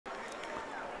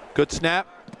Good snap.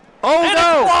 Oh, and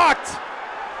no! It's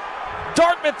blocked!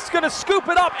 Dartmouth's going to scoop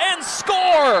it up and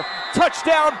score!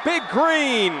 Touchdown, Big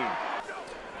Green!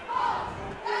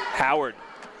 Howard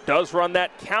does run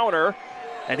that counter,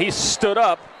 and he stood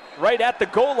up right at the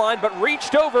goal line, but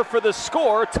reached over for the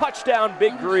score. Touchdown,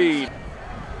 Big Green.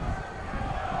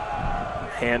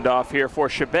 Handoff here for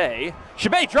Sept.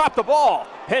 Sept dropped the ball.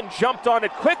 Penn jumped on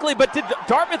it quickly, but did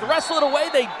Dartmouth wrestle it away?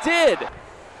 They did.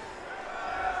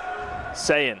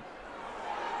 Sept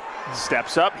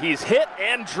steps up. He's hit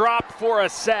and dropped for a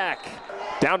sack.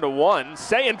 Down to 1.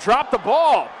 Sept dropped the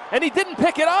ball, and he didn't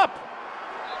pick it up.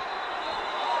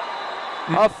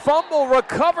 A fumble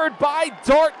recovered by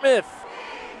Dartmouth.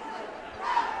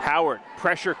 Howard,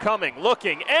 pressure coming,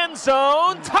 looking, end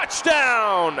zone,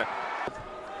 touchdown!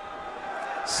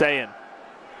 Sept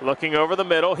looking over the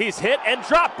middle, he's hit and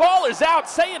dropped, ball is out.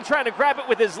 Sept trying to grab it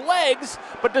with his legs,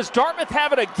 but does Dartmouth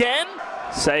have it again?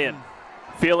 Sept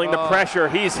feeling the pressure,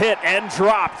 he's hit and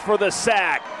dropped for the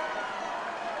sack.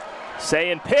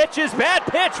 Sept pitches, bad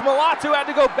pitch, Malatu had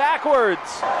to go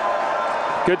backwards.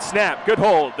 Good snap, good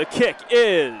hold, the kick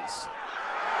is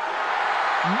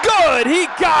good, he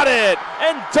got it!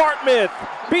 And Dartmouth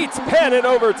beats Penn in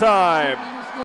overtime.